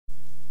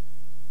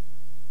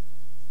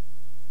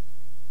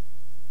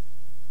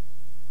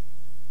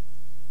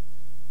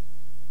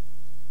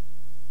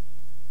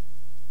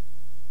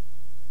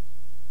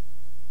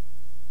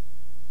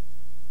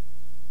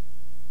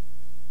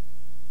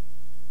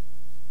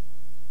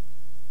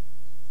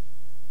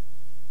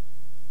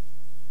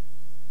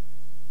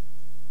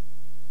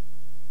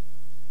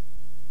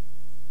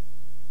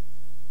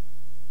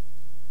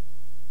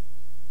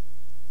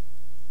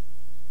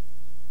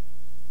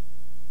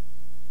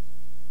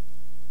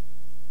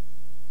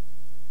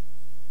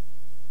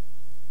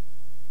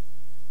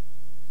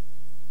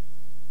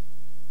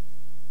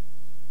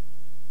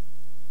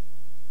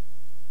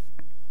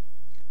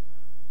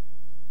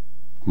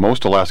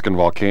Most Alaskan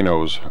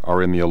volcanoes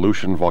are in the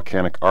Aleutian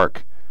Volcanic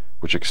Arc,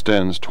 which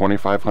extends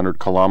 2,500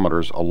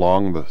 kilometers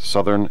along the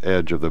southern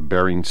edge of the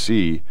Bering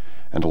Sea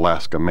and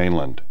Alaska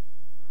mainland.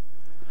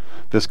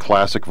 This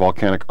classic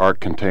volcanic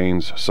arc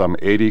contains some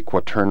 80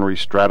 quaternary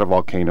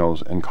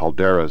stratovolcanoes and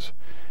calderas,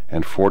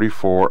 and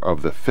 44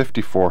 of the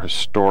 54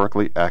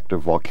 historically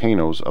active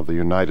volcanoes of the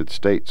United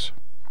States.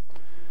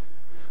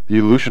 The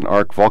Aleutian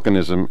Arc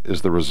volcanism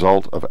is the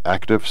result of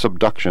active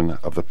subduction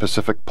of the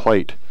Pacific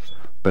Plate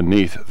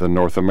beneath the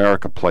North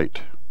America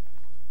Plate.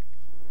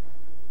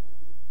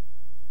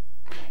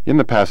 In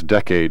the past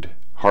decade,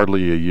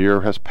 hardly a year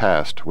has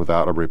passed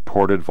without a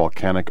reported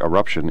volcanic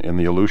eruption in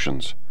the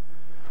Aleutians.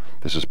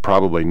 This is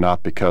probably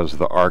not because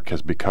the arc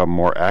has become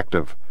more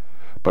active,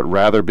 but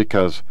rather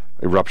because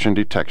eruption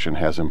detection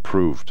has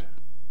improved.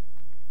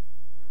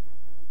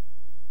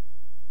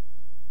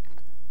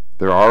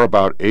 There are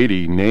about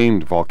 80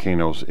 named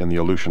volcanoes in the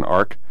Aleutian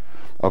Arc,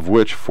 of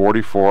which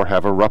 44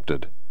 have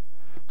erupted,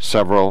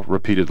 several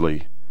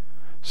repeatedly,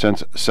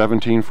 since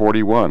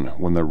 1741,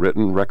 when the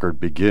written record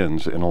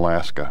begins in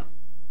Alaska.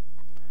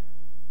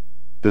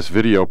 This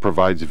video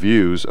provides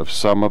views of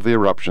some of the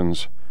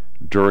eruptions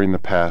during the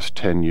past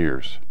 10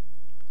 years.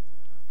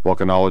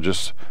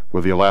 Volcanologists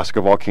with the Alaska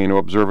Volcano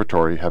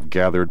Observatory have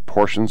gathered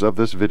portions of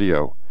this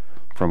video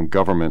from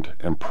government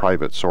and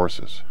private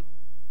sources.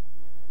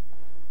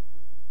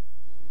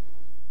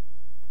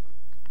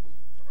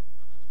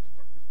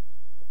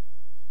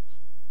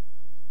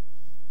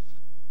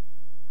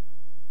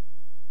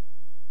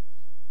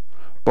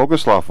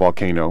 Boguslav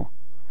Volcano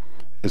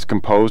is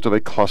composed of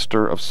a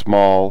cluster of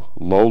small,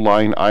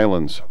 low-lying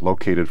islands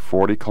located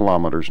 40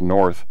 kilometers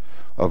north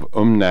of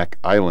Umnak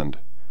Island,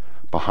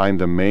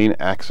 behind the main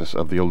axis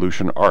of the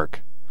Aleutian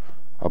Arc,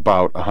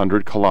 about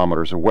 100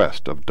 kilometers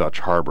west of Dutch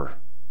Harbor.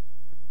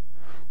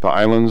 The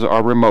islands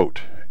are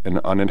remote and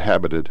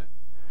uninhabited,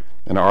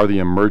 and are the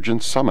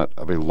emergent summit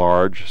of a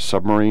large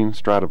submarine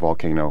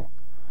stratovolcano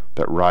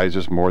that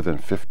rises more than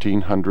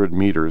 1,500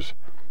 meters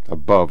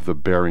above the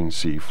Bering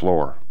Sea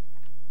floor.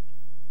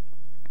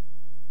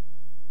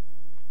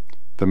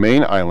 The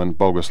main island,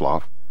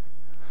 Boguslav,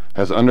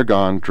 has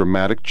undergone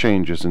dramatic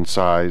changes in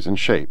size and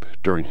shape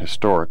during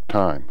historic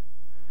time,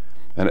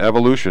 an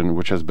evolution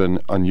which has been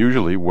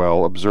unusually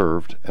well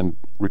observed and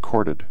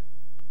recorded.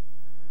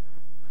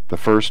 The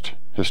first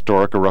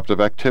historic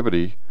eruptive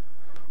activity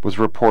was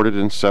reported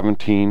in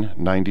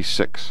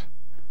 1796,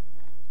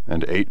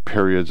 and 8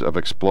 periods of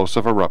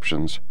explosive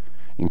eruptions,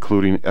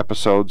 including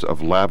episodes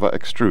of lava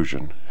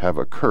extrusion, have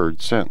occurred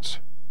since.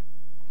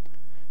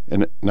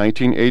 In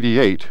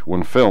 1988,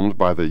 when filmed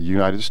by the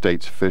United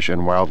States Fish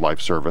and Wildlife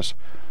Service,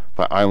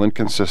 the island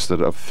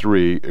consisted of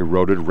 3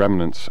 eroded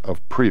remnants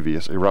of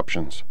previous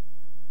eruptions.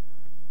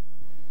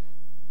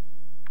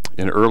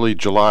 In early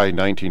July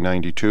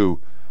 1992,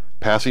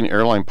 passing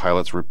airline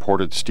pilots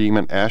reported steam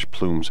and ash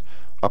plumes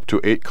up to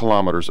 8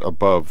 kilometers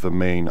above the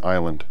main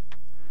island.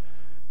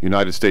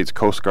 United States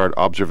Coast Guard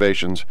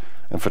observations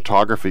and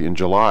photography in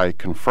July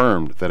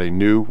confirmed that a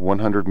new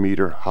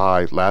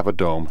 100-meter-high lava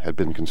dome had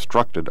been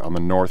constructed on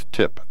the north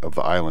tip of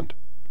the island.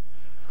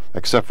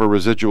 Except for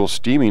residual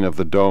steaming of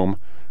the dome,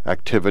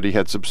 activity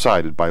had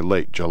subsided by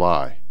late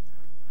July.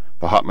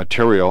 The hot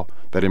material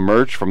that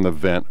emerged from the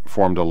vent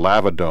formed a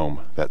lava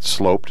dome that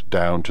sloped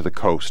down to the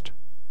coast.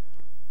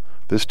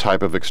 This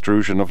type of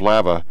extrusion of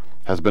lava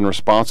has been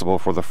responsible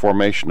for the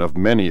formation of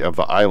many of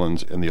the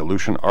islands in the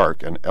Aleutian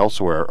Arc and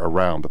elsewhere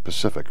around the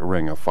Pacific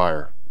Ring of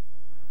Fire.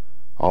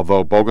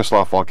 Although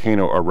Boguslav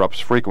Volcano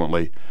erupts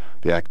frequently,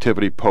 the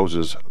activity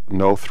poses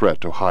no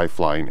threat to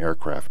high-flying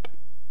aircraft.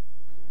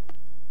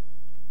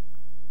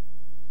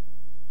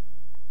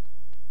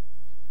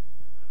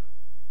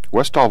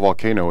 Westall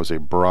Volcano is a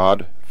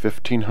broad,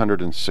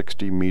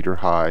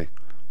 1,560-meter-high,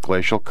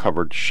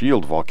 glacial-covered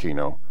shield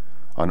volcano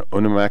on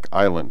Umnak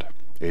Island,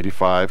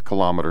 85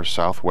 kilometers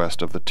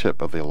southwest of the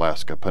tip of the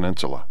Alaska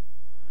Peninsula.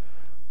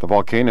 The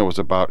volcano is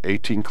about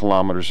 18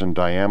 kilometers in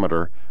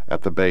diameter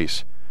at the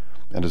base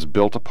and is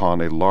built upon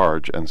a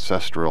large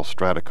ancestral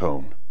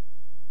stratocone.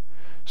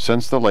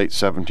 Since the late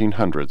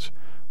 1700s,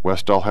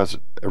 Westall has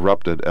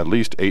erupted at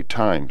least 8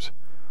 times,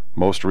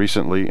 most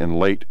recently in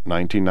late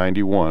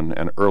 1991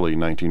 and early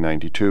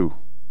 1992.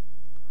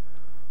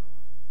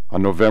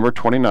 On November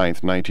 29,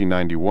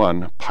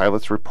 1991,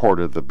 pilots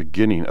reported the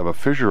beginning of a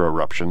fissure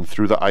eruption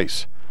through the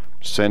ice,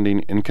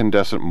 sending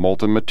incandescent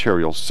molten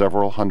material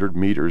several hundred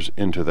meters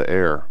into the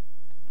air.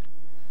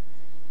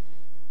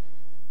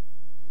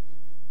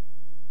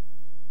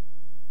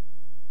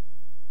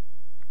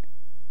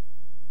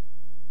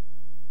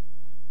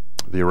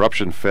 The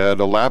eruption fed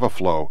a lava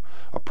flow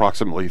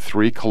approximately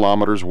 3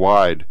 kilometers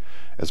wide,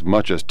 as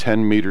much as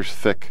 10 meters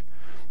thick,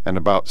 and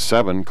about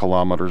 7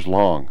 kilometers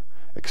long,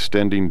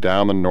 extending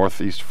down the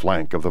northeast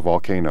flank of the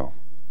volcano.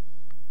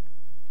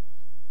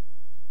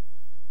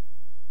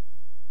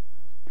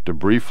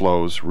 Debris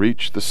flows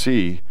reach the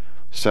sea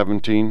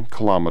 17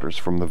 kilometers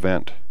from the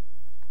vent.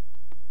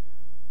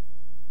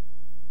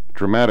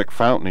 Dramatic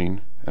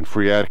fountaining and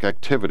phreatic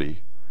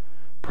activity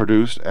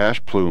produced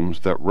ash plumes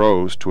that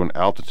rose to an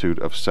altitude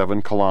of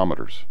 7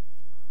 kilometers,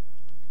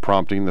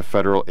 prompting the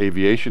Federal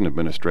Aviation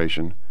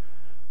Administration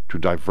to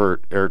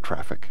divert air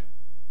traffic.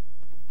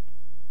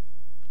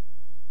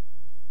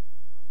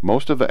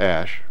 Most of the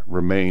ash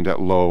remained at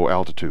low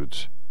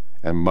altitudes,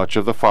 and much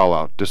of the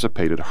fallout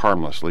dissipated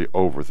harmlessly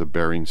over the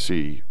Bering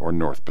Sea or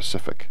North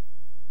Pacific.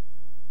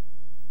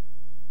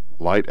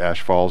 Light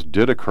ash falls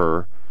did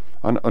occur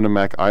on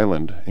Unimak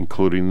Island,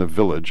 including the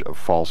village of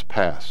False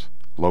Pass,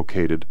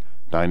 located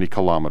 90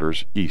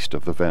 kilometers east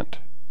of the vent.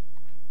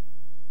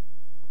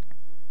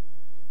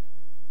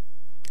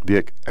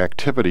 The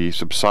activity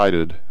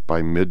subsided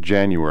by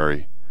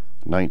mid-January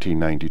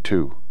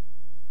 1992.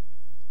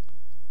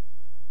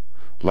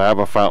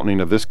 Lava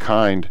fountaining of this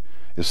kind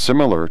is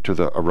similar to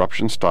the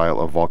eruption style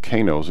of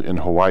volcanoes in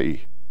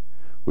Hawaii,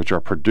 which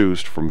are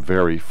produced from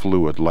very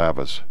fluid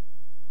lavas.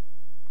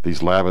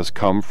 These lavas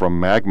come from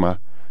magma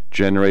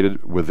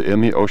generated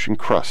within the ocean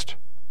crust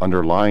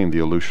underlying the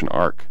Aleutian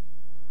Arc,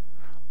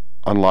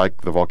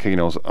 unlike the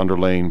volcanoes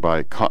underlain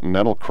by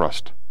continental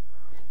crust,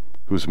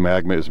 whose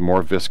magma is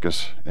more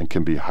viscous and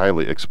can be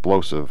highly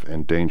explosive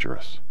and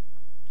dangerous.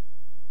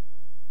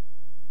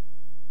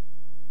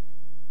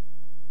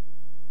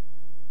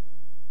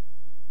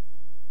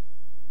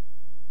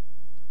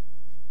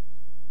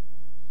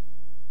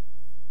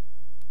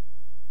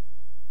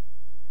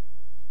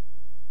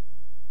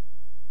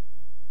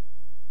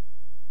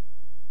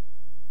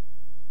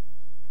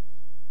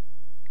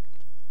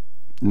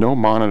 No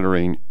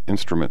monitoring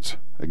instruments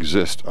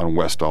exist on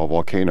Westall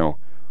Volcano,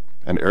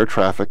 and air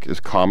traffic is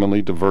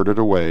commonly diverted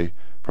away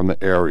from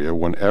the area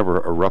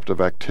whenever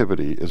eruptive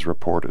activity is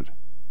reported.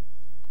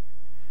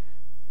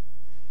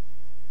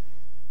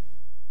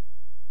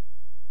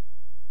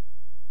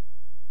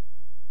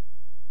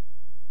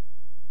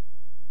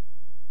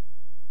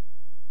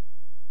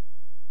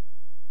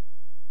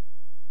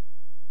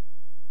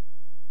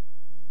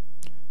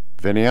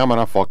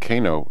 Veniaminoff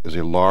Volcano is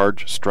a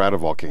large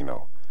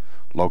stratovolcano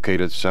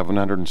located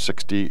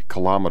 760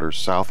 kilometers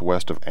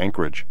southwest of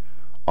Anchorage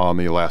on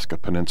the Alaska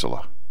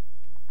Peninsula.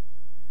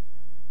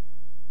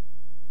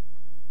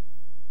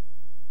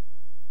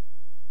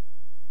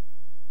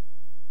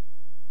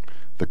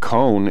 The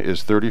cone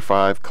is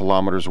 35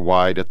 kilometers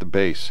wide at the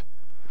base,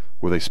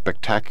 with a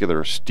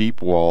spectacular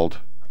steep-walled,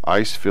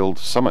 ice-filled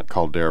summit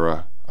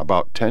caldera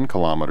about 10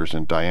 kilometers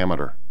in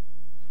diameter.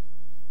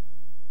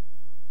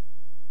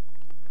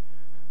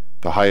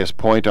 The highest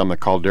point on the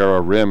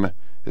caldera rim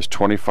is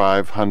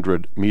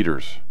 2,500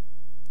 meters.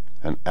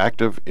 An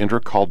active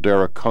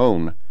intercaldera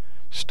cone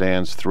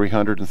stands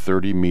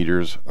 330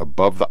 meters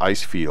above the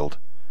ice field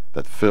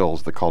that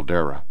fills the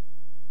caldera.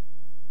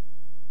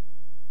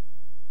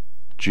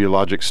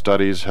 Geologic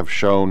studies have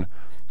shown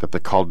that the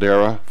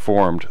caldera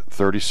formed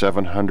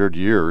 3,700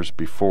 years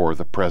before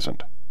the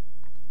present.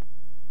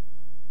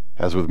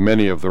 As with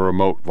many of the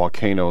remote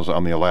volcanoes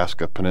on the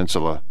Alaska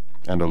Peninsula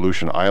and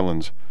Aleutian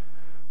Islands,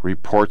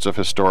 reports of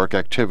historic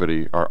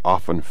activity are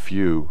often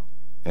few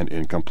and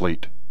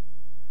incomplete.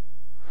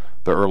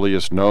 The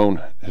earliest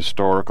known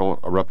historical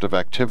eruptive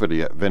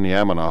activity at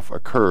Veniaminoff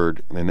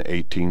occurred in the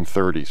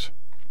 1830s.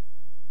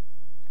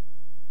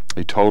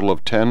 A total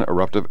of 10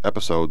 eruptive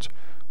episodes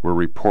were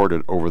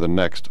reported over the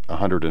next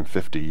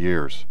 150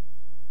 years.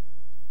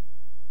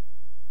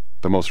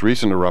 The most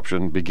recent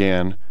eruption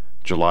began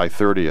July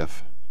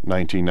 30th,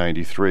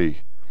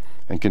 1993,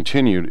 and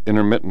continued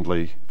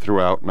intermittently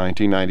throughout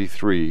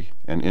 1993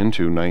 and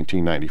into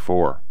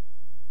 1994.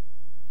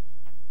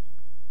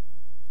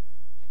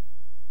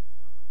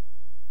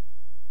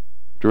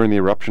 During the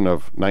eruption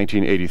of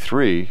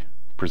 1983,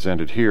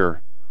 presented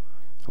here,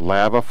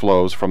 lava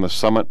flows from the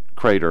summit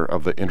crater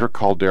of the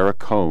intercaldera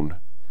cone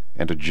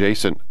and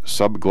adjacent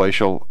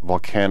subglacial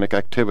volcanic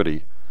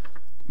activity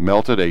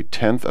melted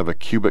 1/10 of a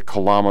cubic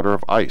kilometer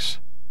of ice,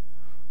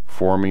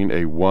 forming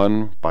a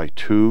 1 by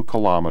 2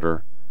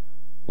 kilometer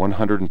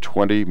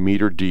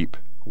 120-meter deep,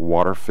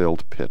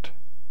 water-filled pit.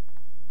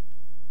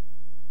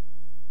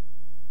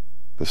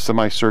 The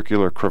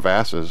semicircular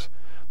crevasses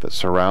that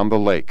surround the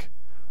lake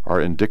are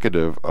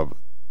indicative of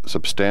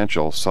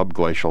substantial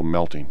subglacial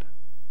melting.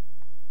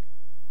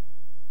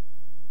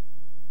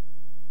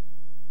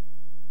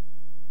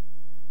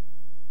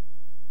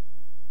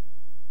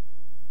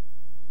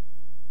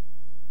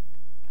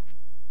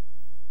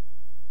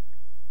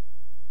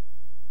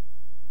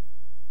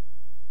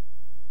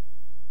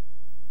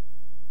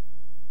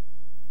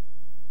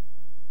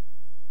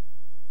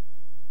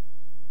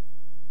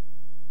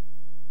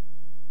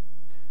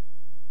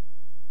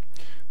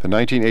 The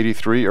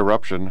 1983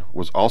 eruption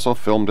was also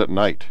filmed at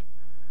night,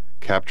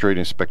 capturing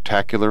a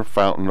spectacular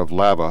fountain of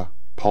lava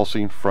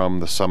pulsing from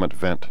the summit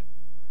vent.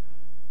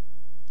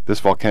 This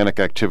volcanic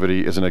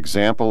activity is an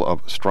example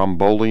of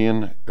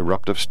Strombolian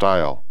eruptive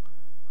style,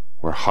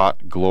 where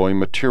hot, glowing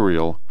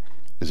material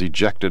is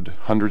ejected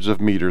hundreds of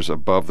meters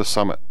above the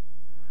summit,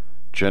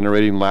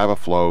 generating lava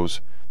flows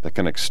that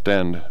can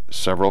extend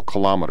several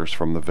kilometers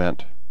from the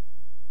vent.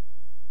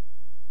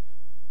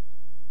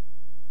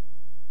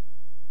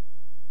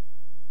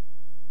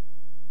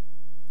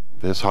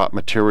 This hot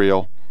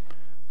material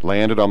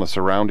landed on the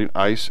surrounding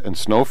ice and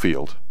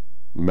snowfield,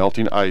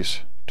 melting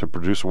ice to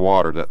produce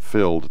water that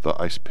filled the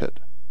ice pit.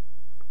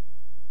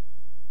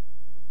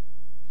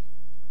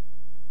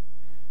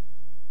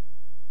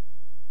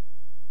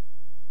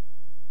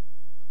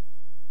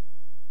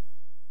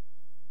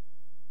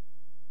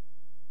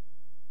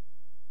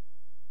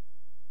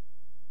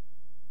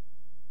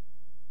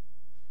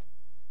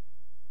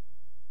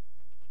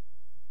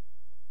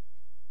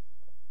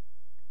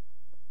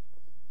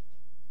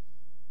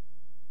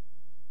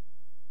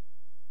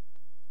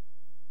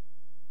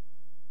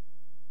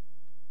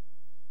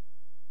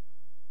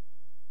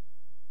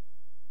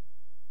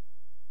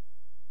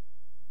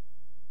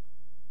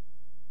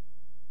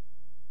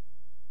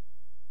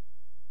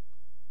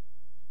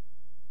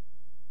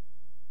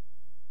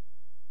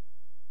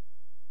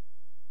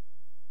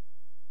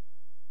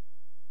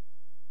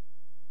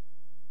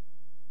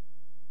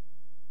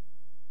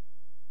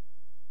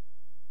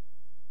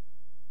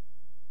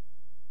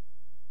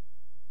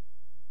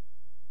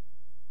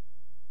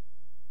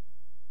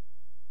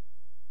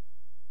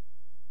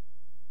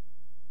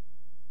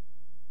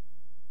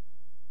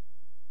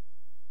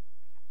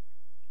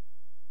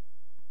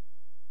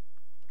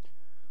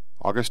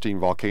 Augustine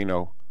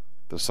Volcano,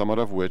 the summit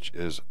of which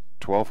is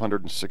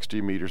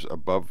 1,260 meters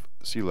above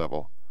sea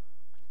level,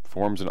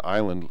 forms an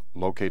island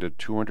located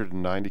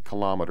 290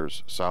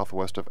 kilometers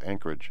southwest of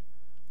Anchorage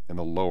in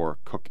the lower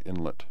Cook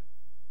Inlet.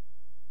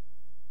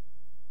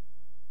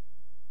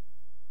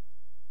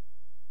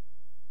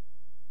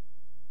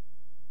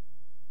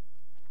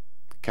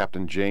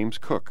 Captain James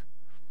Cook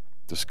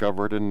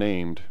discovered and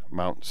named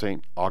Mount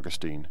St.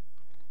 Augustine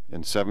in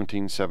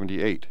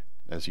 1778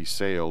 as he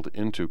sailed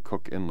into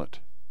Cook Inlet.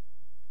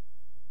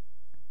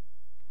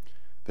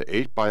 The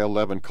 8 by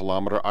 11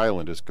 kilometer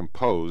island is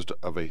composed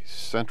of a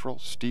central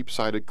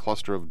steep-sided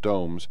cluster of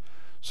domes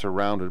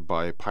surrounded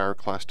by a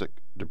pyroclastic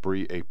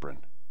debris apron.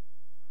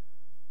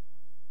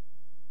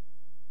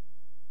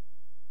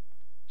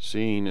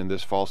 Seen in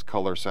this false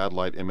color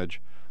satellite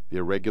image, the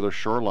irregular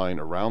shoreline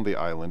around the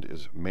island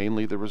is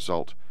mainly the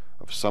result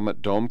of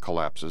summit dome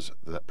collapses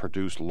that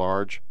produced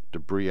large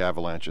debris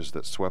avalanches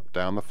that swept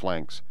down the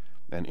flanks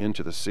and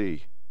into the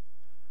sea.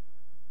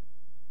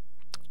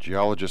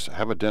 Geologists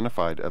have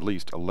identified at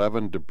least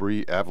 11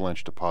 debris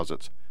avalanche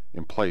deposits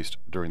emplaced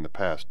during the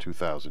past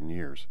 2,000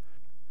 years.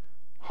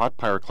 Hot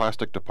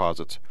pyroclastic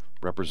deposits,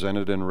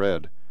 represented in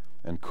red,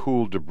 and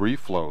cool debris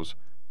flows,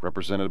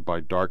 represented by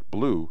dark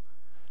blue,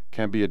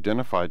 can be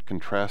identified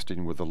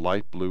contrasting with the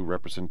light blue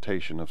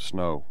representation of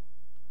snow.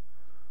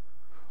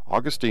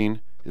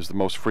 Augustine is the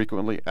most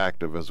frequently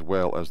active as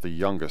well as the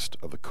youngest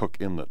of the Cook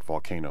Inlet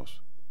volcanoes.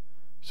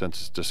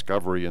 Since its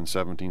discovery in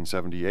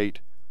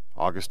 1778,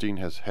 Augustine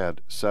has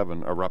had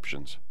 7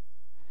 eruptions.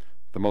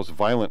 The most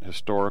violent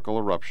historical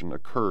eruption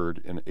occurred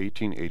in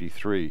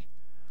 1883,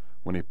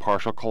 when a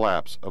partial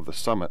collapse of the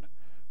summit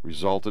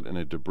resulted in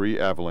a debris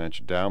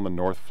avalanche down the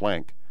north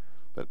flank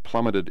that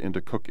plummeted into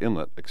Cook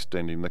Inlet,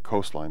 extending the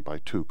coastline by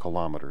 2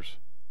 kilometers.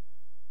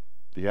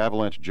 The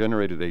avalanche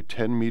generated a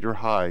 10-meter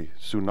high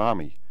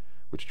tsunami,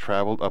 which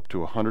traveled up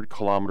to 100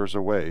 kilometers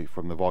away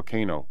from the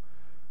volcano,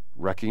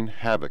 wreaking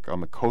havoc on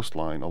the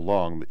coastline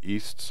along the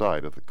east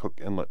side of the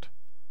Cook Inlet.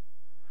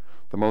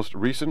 The most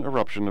recent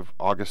eruption of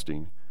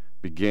Augustine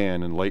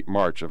began in late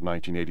March of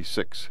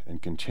 1986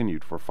 and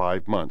continued for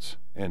 5 months,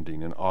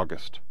 ending in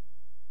August.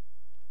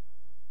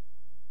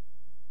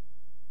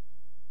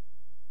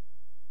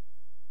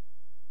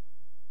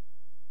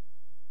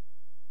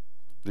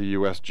 The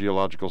U.S.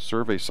 Geological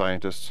Survey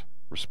scientists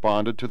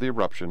responded to the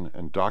eruption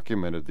and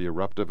documented the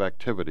eruptive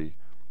activity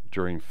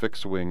during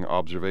fixed-wing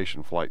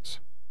observation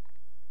flights.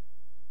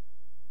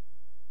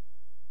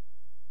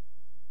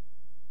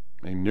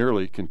 A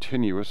nearly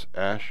continuous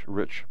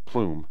ash-rich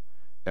plume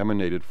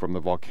emanated from the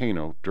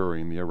volcano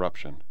during the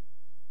eruption.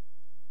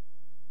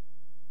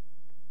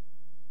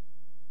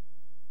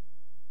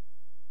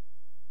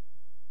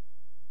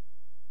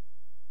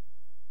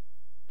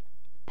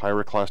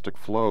 Pyroclastic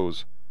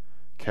flows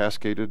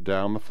cascaded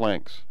down the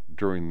flanks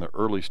during the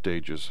early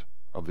stages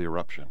of the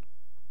eruption.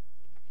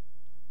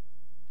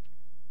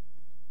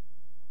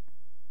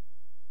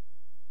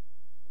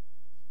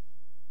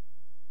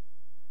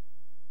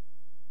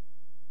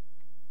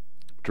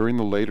 During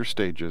the later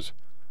stages,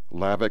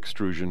 lava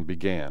extrusion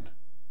began,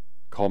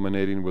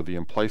 culminating with the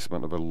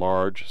emplacement of a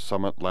large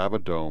summit lava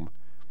dome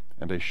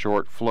and a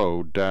short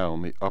flow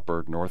down the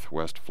upper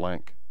northwest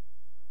flank.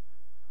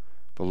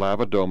 The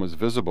lava dome is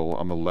visible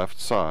on the left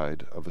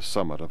side of the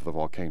summit of the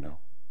volcano.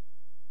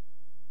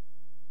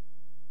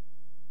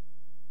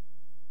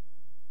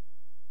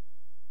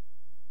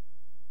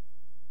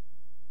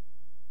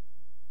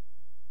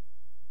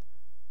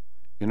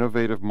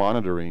 Innovative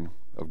monitoring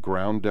of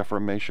ground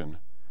deformation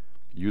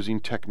using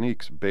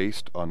techniques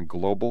based on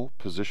Global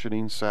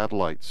Positioning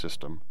Satellite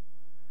System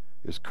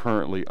is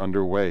currently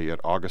underway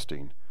at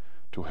Augustine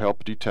to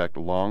help detect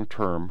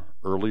long-term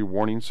early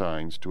warning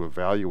signs to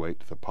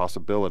evaluate the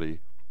possibility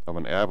of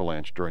an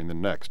avalanche during the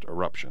next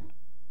eruption.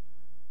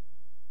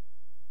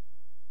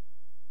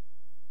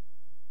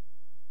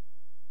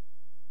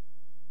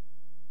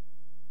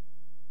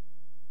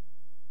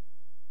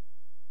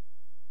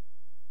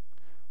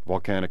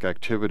 Volcanic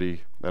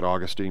activity at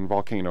Augustine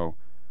Volcano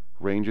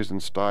ranges in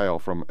style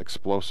from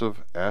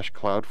explosive ash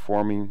cloud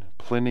forming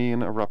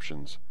Plinian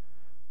eruptions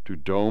to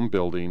dome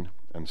building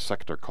and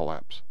sector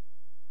collapse.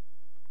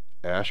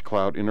 Ash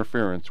cloud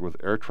interference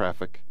with air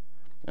traffic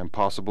and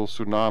possible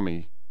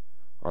tsunami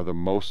are the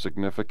most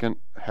significant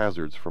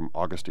hazards from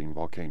Augustine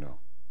Volcano.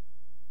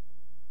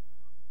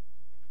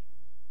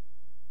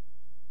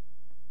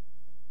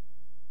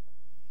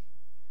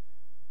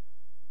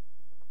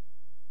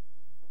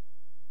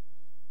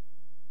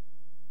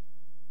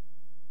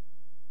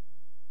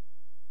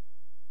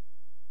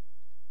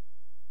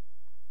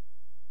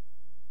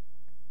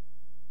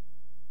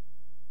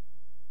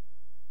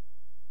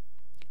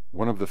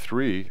 One of the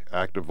three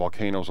active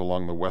volcanoes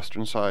along the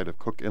western side of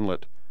Cook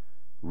Inlet,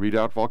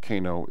 Redoubt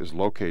Volcano, is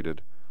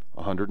located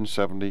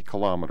 170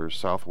 kilometers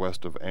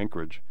southwest of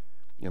Anchorage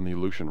in the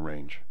Aleutian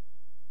Range.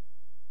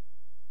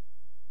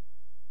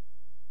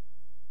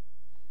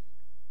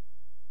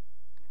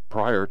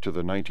 Prior to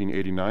the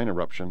 1989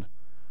 eruption,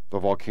 the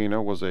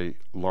volcano was a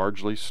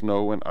largely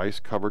snow and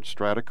ice-covered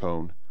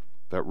stratocone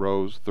that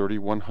rose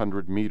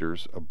 3,100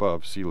 meters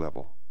above sea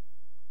level.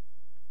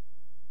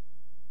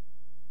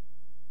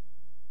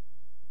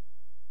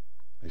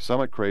 A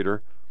summit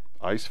crater,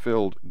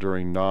 ice-filled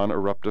during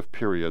non-eruptive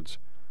periods,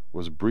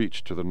 was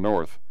breached to the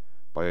north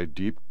by a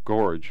deep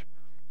gorge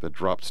that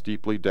dropped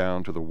steeply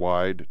down to the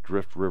wide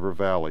Drift River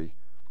Valley,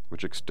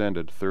 which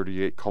extended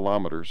 38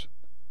 kilometers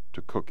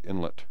to Cook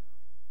Inlet.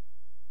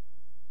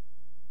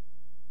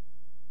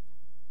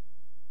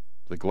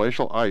 The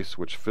glacial ice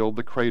which filled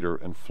the crater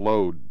and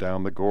flowed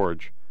down the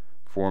gorge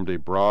formed a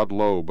broad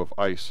lobe of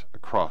ice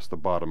across the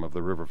bottom of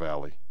the river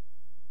valley.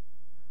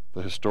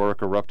 The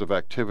historic eruptive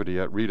activity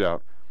at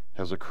Redoubt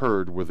has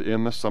occurred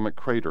within the summit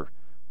crater,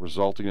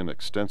 resulting in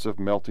extensive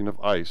melting of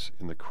ice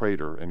in the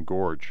crater and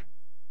gorge.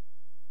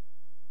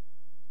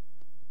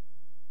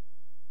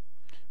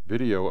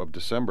 Video of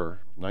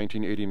December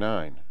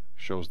 1989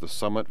 shows the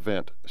summit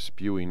vent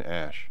spewing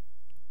ash.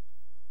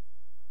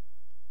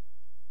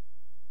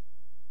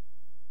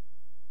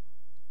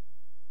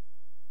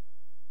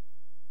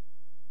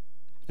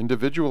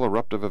 Individual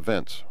eruptive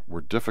events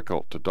were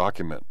difficult to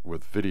document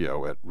with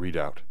video at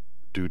Redoubt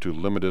due to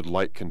limited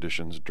light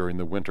conditions during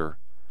the winter,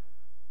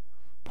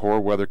 poor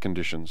weather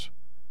conditions,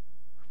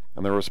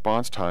 and the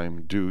response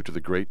time due to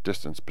the great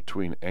distance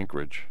between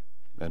Anchorage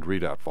and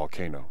Redoubt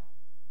Volcano.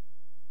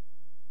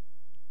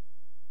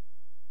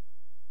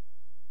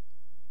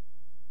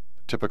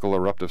 Typical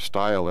eruptive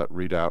style at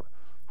Redoubt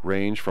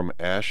range from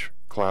ash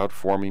cloud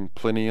forming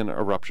Plinian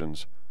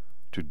eruptions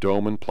to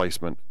dome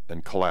emplacement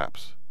and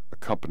collapse,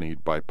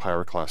 accompanied by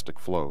pyroclastic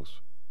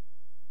flows.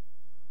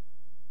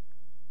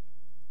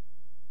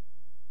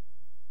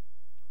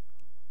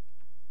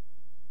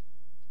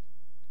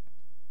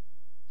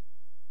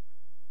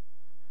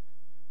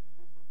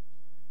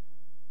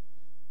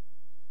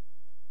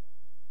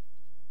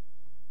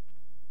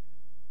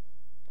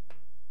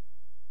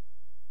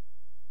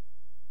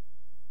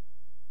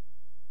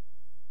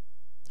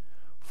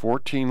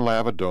 Fourteen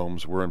lava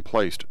domes were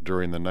emplaced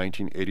during the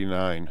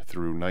 1989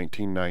 through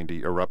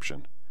 1990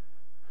 eruption.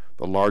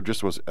 The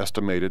largest was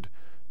estimated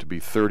to be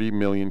 30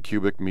 million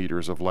cubic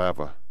meters of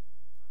lava.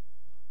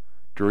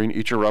 During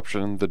each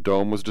eruption, the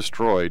dome was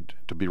destroyed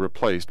to be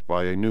replaced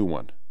by a new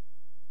one.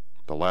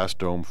 The last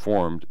dome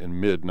formed in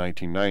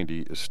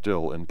mid-1990 is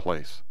still in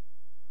place.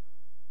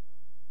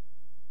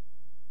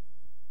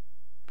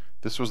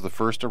 This was the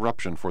first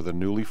eruption for the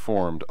newly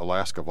formed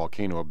Alaska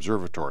Volcano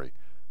Observatory,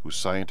 whose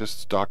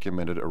scientists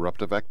documented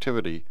eruptive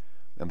activity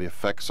and the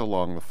effects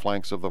along the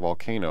flanks of the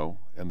volcano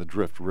and the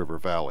Drift River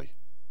Valley.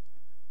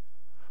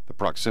 The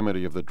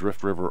proximity of the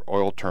Drift River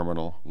oil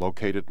terminal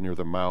located near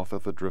the mouth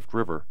of the Drift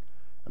River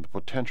and the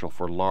potential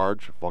for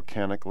large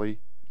volcanically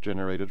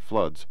generated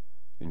floods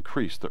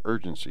increased the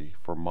urgency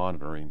for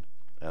monitoring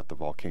at the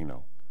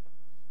volcano.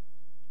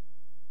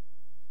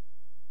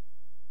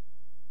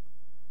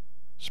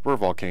 Spur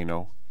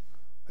Volcano,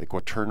 a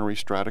quaternary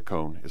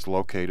stratocone, is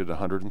located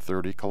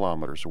 130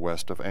 kilometers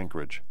west of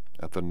Anchorage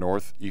at the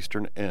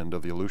northeastern end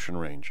of the Aleutian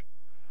Range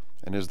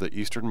and is the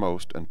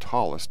easternmost and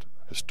tallest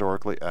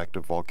historically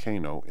active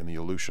volcano in the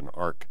Aleutian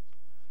Arc.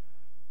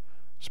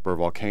 Spur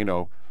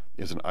Volcano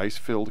is an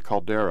ice-filled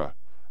caldera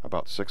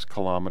about 6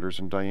 kilometers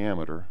in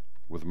diameter,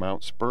 with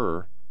Mount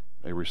Spur,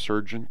 a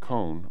resurgent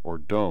cone or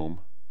dome,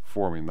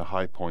 forming the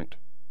high point.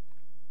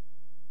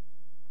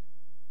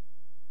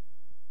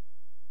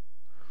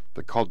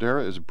 The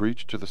caldera is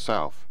breached to the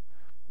south,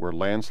 where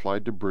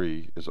landslide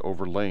debris is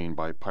overlain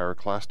by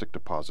pyroclastic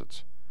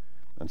deposits,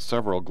 and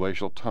several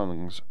glacial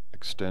tongues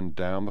extend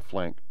down the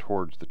flank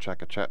towards the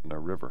Chakachatna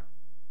River.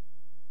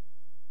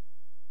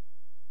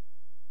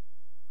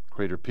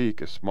 Crater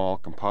Peak, a small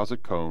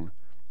composite cone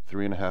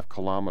 3.5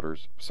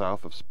 kilometers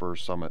south of Spur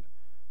Summit,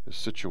 is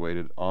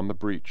situated on the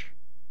breach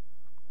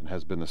and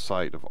has been the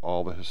site of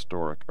all the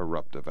historic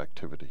eruptive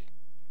activity.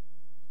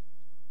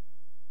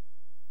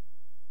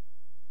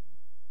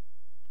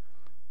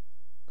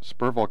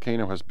 Spur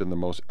Volcano has been the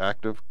most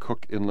active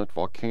Cook Inlet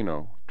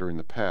volcano during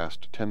the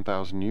past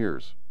 10,000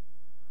 years,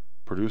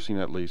 producing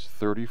at least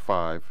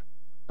 35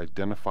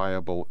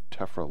 identifiable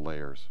tephra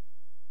layers.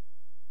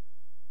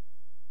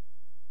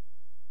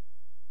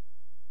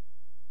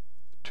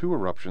 Two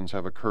eruptions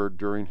have occurred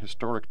during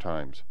historic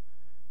times.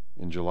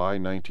 In July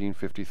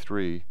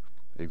 1953,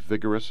 a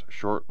vigorous,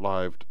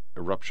 short-lived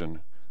eruption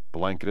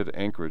blanketed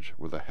Anchorage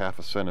with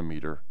 1/2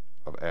 centimeter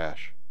of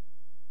ash.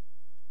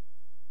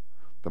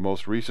 The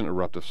most recent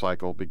eruptive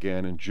cycle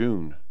began in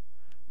June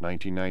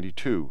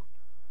 1992,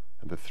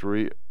 and the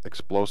three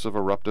explosive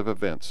eruptive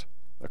events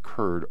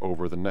occurred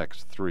over the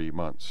next 3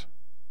 months.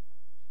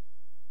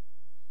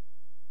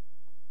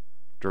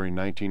 During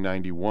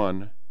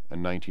 1991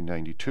 and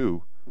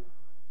 1992,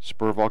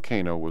 Spur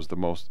Volcano was the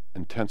most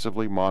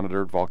intensively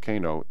monitored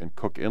volcano in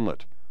Cook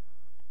Inlet,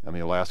 and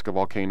the Alaska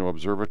Volcano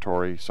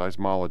Observatory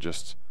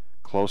seismologists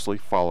closely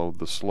followed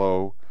the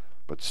slow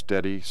but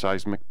steady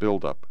seismic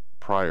buildup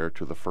prior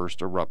to the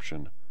first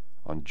eruption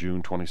on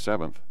June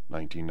 27,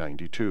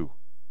 1992.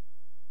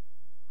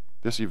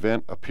 This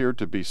event appeared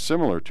to be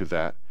similar to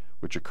that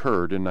which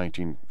occurred in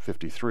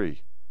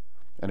 1953,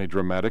 and a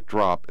dramatic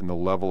drop in the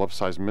level of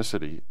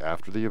seismicity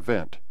after the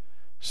event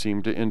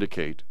seemed to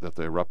indicate that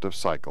the eruptive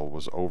cycle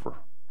was over.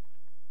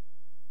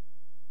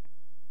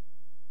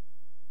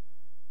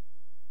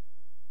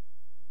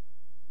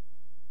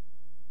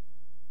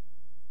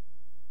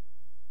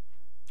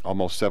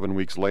 Almost 7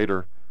 weeks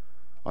later,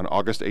 on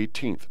August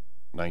 18,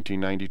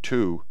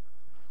 1992,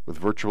 with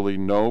virtually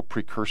no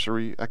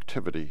precursory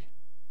activity,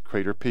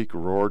 Crater Peak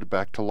roared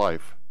back to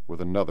life with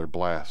another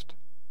blast.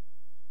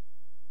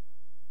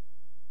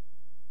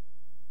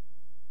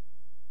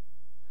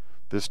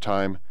 This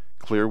time,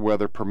 clear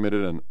weather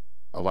permitted an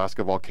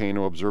Alaska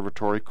Volcano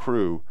Observatory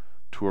crew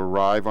to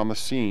arrive on the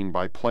scene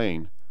by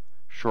plane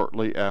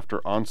shortly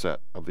after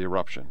onset of the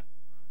eruption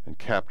and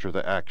capture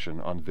the action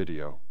on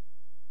video.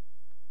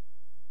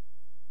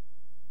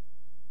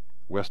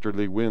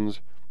 Westerly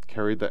winds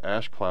carried the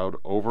ash cloud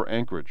over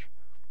Anchorage,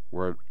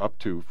 where up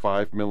to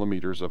 5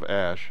 millimeters of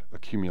ash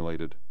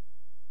accumulated,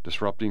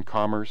 disrupting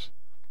commerce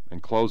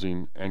and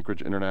closing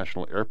Anchorage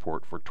International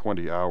Airport for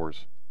 20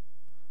 hours.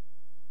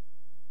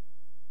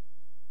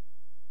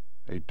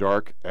 A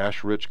dark,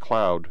 ash-rich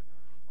cloud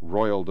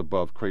roiled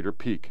above Crater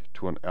Peak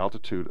to an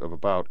altitude of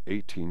about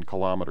 18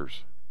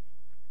 kilometers.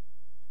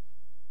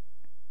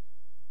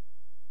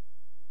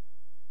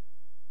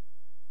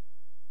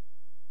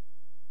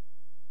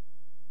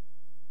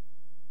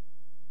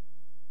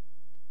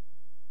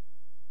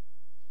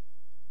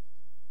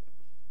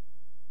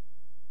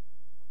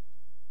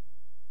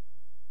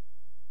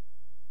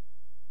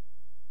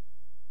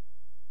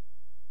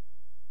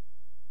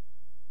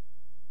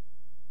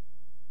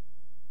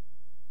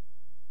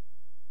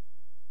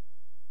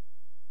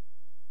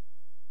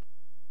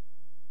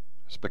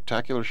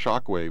 Spectacular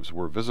shock waves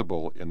were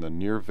visible in the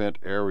near-vent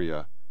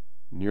area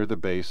near the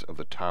base of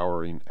the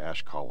towering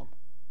ash column.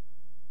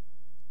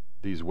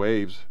 These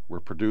waves were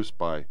produced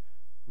by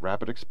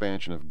rapid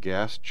expansion of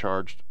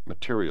gas-charged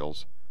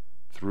materials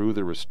through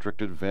the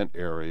restricted vent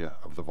area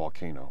of the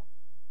volcano.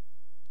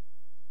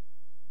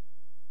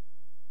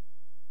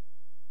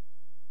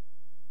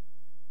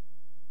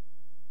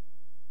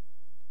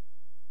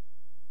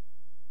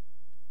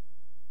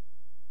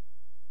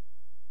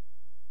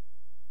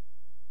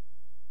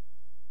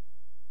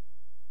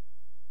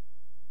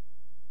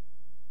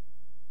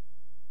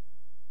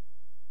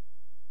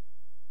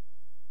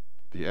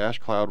 The ash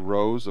cloud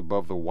rose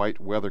above the white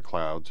weather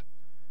clouds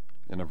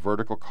in a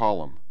vertical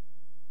column,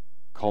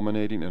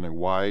 culminating in a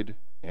wide,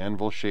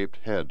 anvil-shaped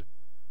head,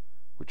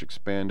 which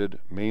expanded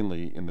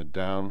mainly in the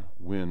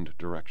downwind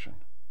direction.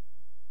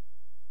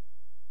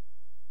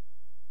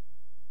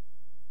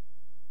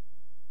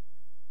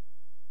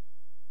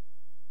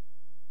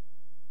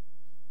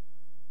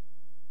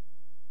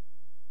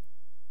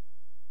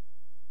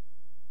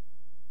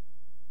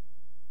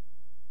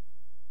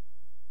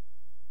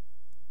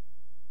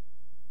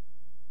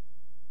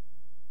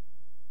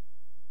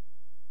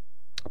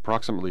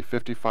 Approximately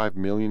 55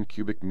 million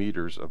cubic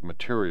meters of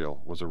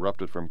material was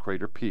erupted from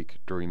Crater Peak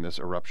during this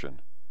eruption.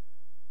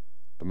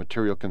 The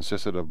material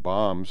consisted of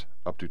bombs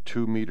up to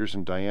 2 meters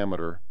in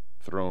diameter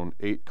thrown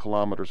 8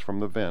 kilometers from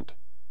the vent,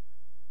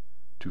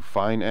 to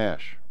fine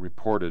ash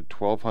reported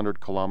 1,200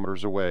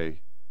 kilometers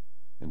away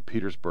in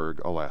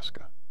Petersburg,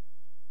 Alaska.